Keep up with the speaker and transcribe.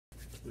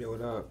Yo,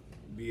 what up?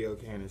 Be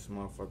okay in this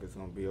motherfucker's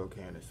gonna be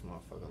okay in this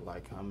motherfucker.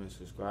 Like, comment,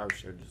 subscribe,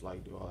 share,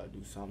 dislike, do all that,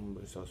 do something,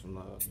 but show some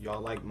love. Y'all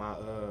like my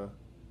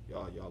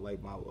y'all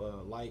like my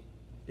light?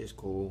 It's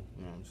cool,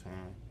 you know what I'm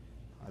saying?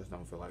 I just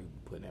don't feel like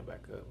putting that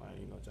back up. I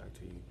ain't gonna talk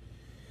to you.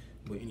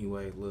 But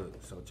anyway,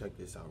 look, so check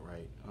this out,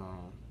 right?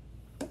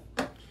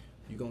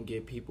 You're gonna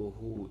get people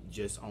who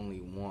just only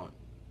want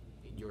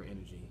your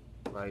energy,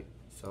 right?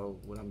 So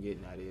what I'm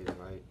getting at is,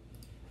 right,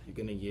 you're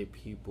gonna get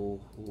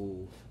people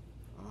who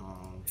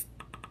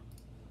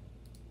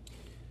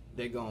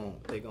they gonna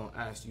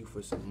ask you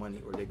for some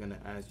money, or they're gonna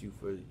ask you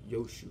for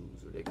your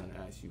shoes, or they're gonna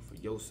ask you for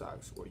your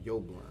socks, or your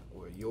blunt,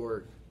 or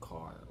your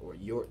car, or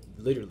your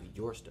literally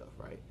your stuff,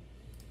 right?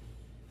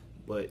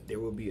 But there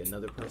will be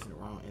another person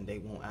around, and they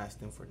won't ask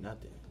them for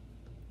nothing.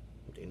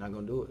 They're not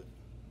gonna do it.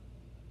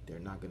 They're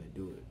not gonna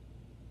do it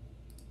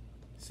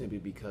simply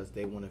because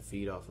they want to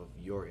feed off of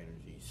your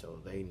energy. So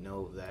they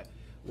know that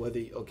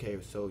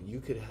so you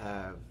could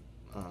have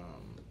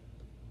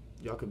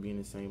y'all could be in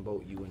the same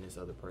boat, you and this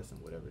other person,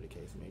 whatever the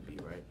case may be,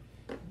 right?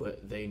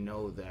 But they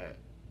know that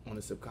on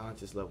a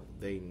subconscious level,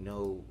 they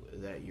know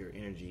that your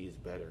energy is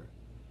better.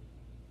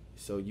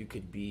 So you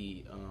could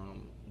be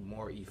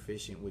more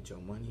efficient with your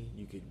money.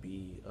 You could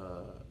be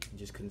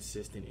just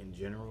consistent in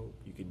general.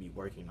 You could be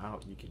working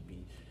out. You could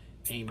be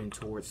aiming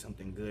towards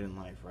something good in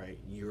life, right?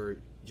 You're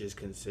just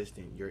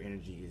consistent. Your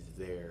energy is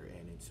there,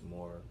 and it's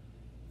more.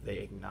 They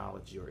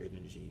acknowledge your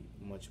energy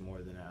much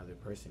more than the other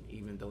person,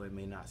 even though it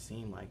may not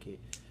seem like it.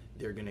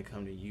 They're gonna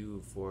come to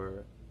you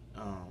for.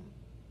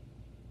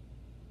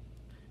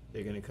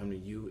 They're gonna come to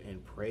you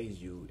and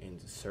praise you in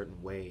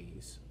certain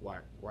ways,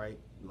 right?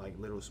 Like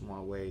little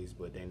small ways,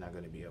 but they're not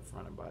gonna be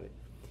upfront about it,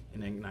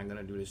 and they're not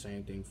gonna do the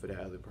same thing for that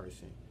other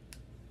person.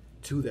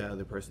 To that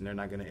other person, they're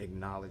not gonna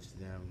acknowledge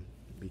them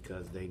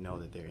because they know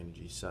that their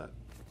energy sucks.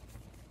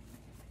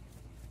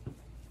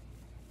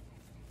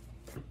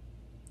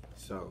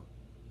 So,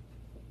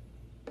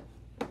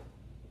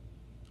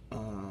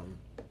 um,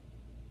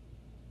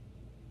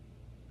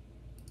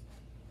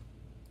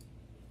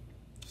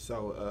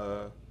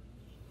 so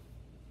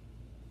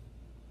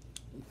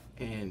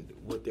and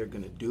what they're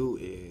gonna do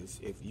is,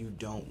 if you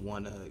don't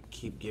wanna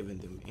keep giving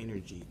them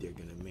energy, they're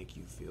gonna make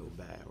you feel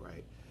bad,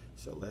 right?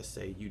 So let's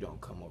say you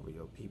don't come over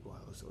your people's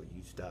house, or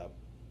you stop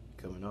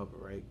coming over,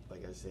 right?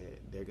 Like I said,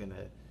 they're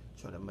gonna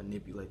try to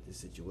manipulate the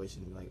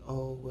situation and be like,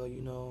 oh,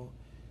 well,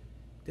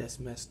 that's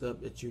messed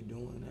up that you're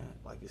doing that.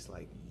 Like, it's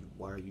like,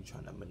 why are you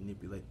trying to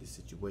manipulate the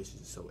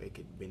situation so it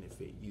could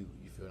benefit you?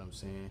 You feel what I'm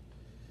saying?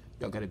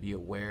 Y'all gotta be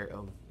aware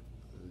of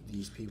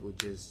these people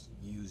just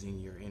using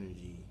your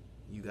energy.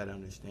 You gotta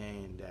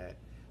understand that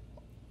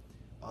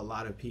a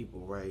lot of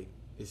people, right,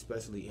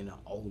 especially in an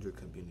older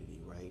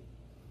community, right,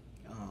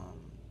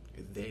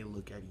 they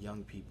look at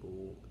young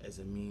people as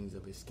a means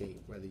of escape,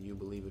 whether you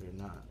believe it or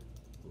not,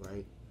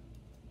 right?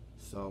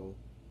 So,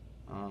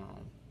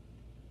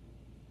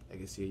 they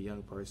can see a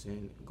young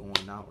person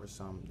going out or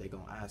something, they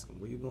gonna ask them,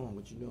 where you going,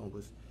 what you doing,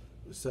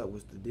 what's up,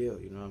 what's the deal,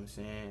 you know what I'm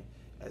saying?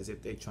 As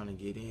if they trying to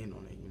get in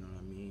on it, you know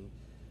what I mean?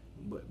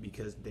 But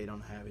because they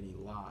don't have any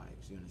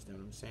lives, you understand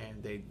what I'm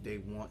saying? They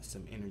want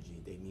some energy,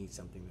 they need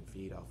something to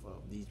feed off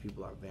of. These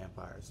people are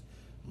vampires.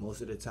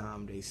 Most of the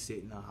time they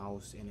sit in a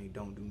house and they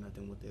don't do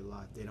nothing with their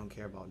life. They don't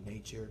care about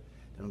nature,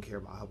 they don't care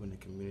about helping the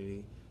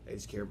community, they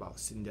just care about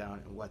sitting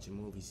down and watching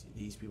movies.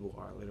 These people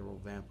are literal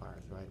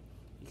vampires, right?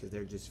 Because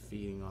they're just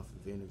feeding off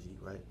of energy,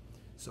 right?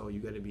 So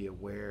you got to be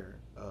aware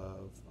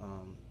of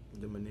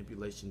the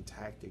manipulation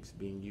tactics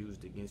being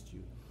used against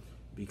you,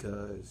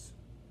 because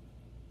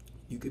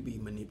you could be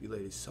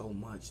manipulated so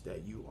much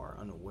that you are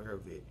unaware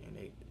of it, and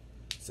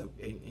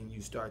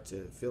you start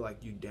to feel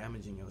like you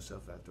damaging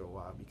yourself after a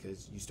while,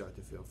 because you start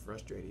to feel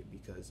frustrated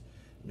because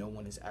no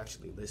one is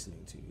actually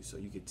listening to you. So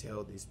you could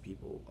tell these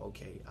people,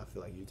 okay, I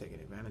feel like you're taking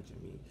advantage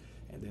of me,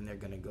 and then they're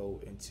gonna go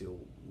into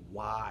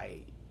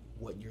why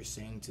what you're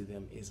saying to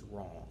them is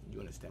wrong. You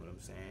understand what I'm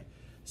saying?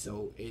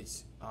 So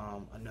it's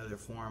another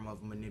form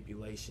of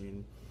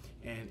manipulation,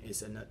 and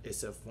it's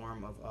a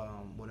form of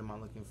what am I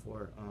looking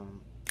for?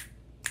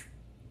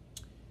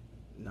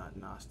 Not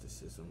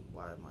Gnosticism.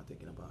 Why am I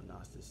thinking about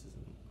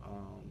Gnosticism?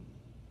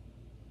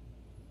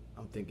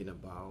 I'm thinking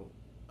about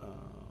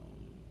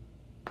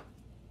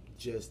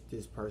just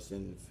this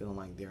person feeling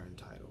like they're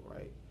entitled,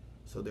 right?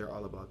 So they're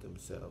all about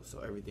themselves. So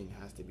everything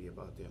has to be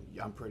about them.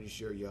 I'm pretty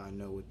sure y'all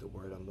know what the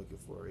word I'm looking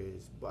for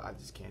is, but I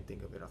just can't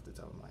think of it off the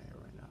top of my head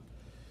right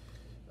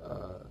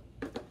now.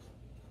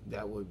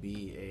 That would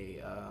be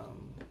a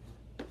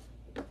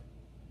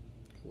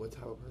what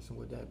type of person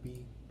would that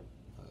be?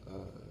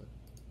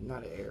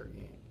 Not an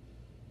arrogant,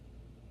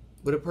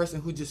 but a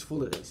person who just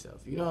full of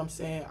themselves. You know what I'm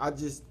saying?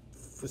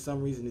 For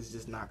some reason, it's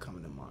just not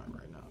coming to mind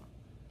right now.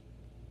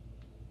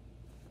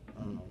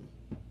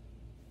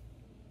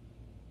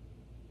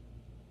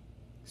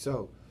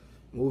 So,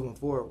 moving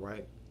forward,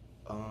 right?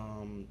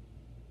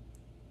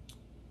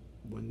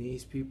 When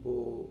these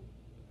people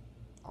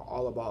are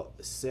all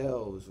about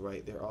sales,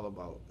 right? They're all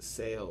about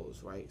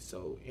sales, right?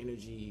 So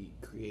energy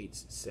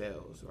creates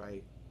sales,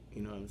 right?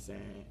 You know what I'm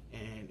saying?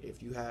 And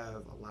if you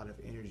have a lot of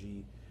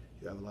energy,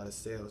 you have a lot of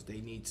cells,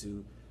 they need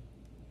to,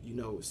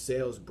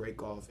 cells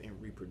break off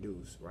and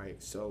reproduce,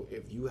 right? So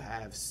if you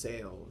have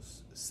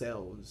cells,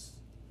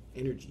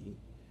 energy,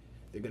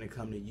 they're going to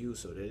come to you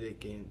so that they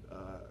can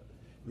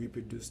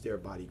reproduce their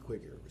body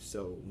quicker.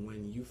 So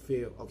when you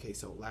feel, okay,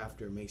 so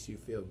laughter makes you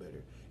feel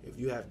better. If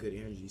you have good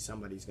energy,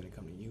 somebody's going to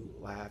come to you,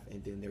 laugh,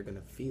 and then they're going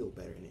to feel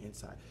better in the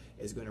inside.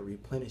 It's going to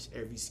replenish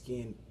every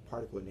skin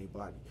particle in their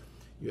body.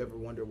 You ever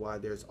wonder why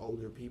there's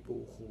older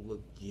people who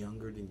look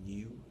younger than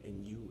you,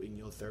 and you in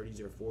your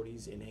 30s or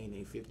 40s and they in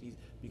their 50s?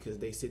 Because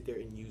they sit there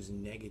and use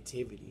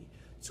negativity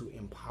to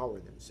empower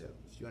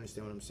themselves. You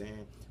understand what I'm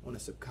saying? On a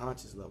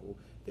subconscious level,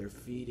 they're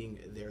feeding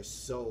their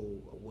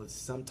soul with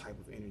some type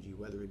of energy,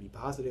 whether it be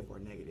positive or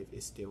negative.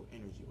 It's still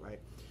energy, right?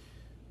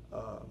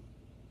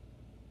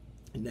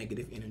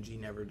 Negative energy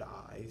never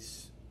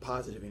dies.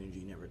 Positive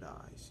energy never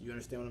dies. You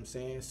understand what I'm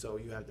saying? So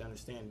you have to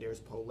understand there's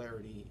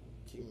polarity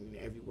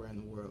everywhere in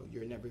the world.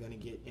 You're never going to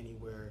get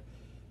anywhere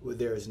where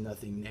there is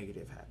nothing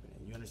negative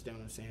happening. You understand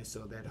what I'm saying? So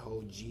that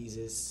whole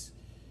Jesus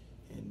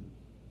and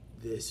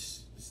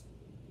this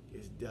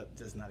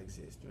does not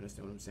exist. You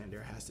understand what I'm saying?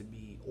 There has to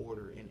be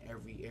order in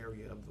every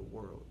area of the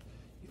world.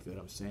 You feel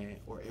what I'm saying?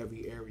 Or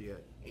every area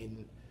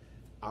in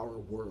our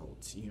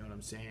worlds. You know what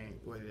I'm saying?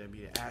 Whether that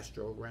be the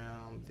astral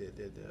realm, the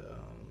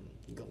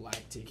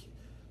galactic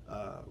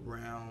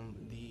realm,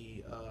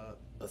 the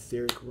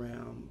etheric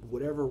realm,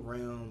 whatever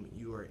realm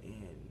you are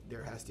in,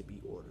 there has to be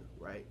order,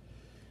 right?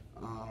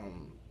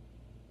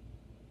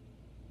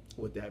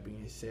 With that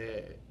being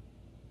said,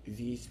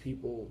 these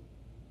people,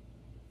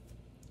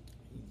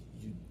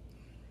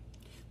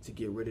 to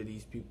get rid of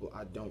these people,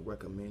 I don't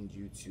recommend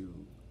you to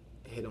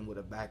hit them with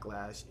a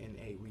backlash and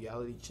a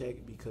reality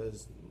check,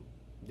 because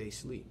they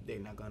sleep. They're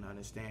not going to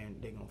understand.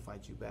 They're going to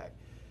fight you back.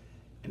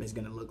 And it's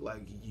going to look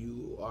like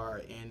you are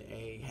in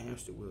a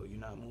hamster wheel. You're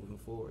not moving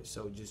forward.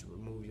 So just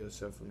remove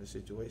yourself from the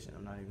situation.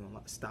 I'm not even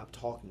going to stop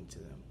talking to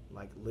them.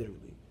 Like,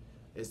 literally.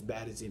 As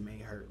bad as it may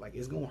hurt. Like,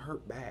 it's going to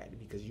hurt bad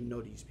because you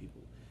know these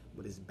people.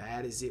 But as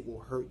bad as it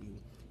will hurt you,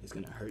 it's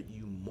going to hurt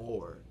you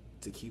more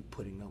to keep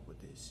putting up with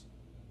this.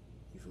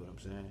 You feel what I'm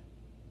saying?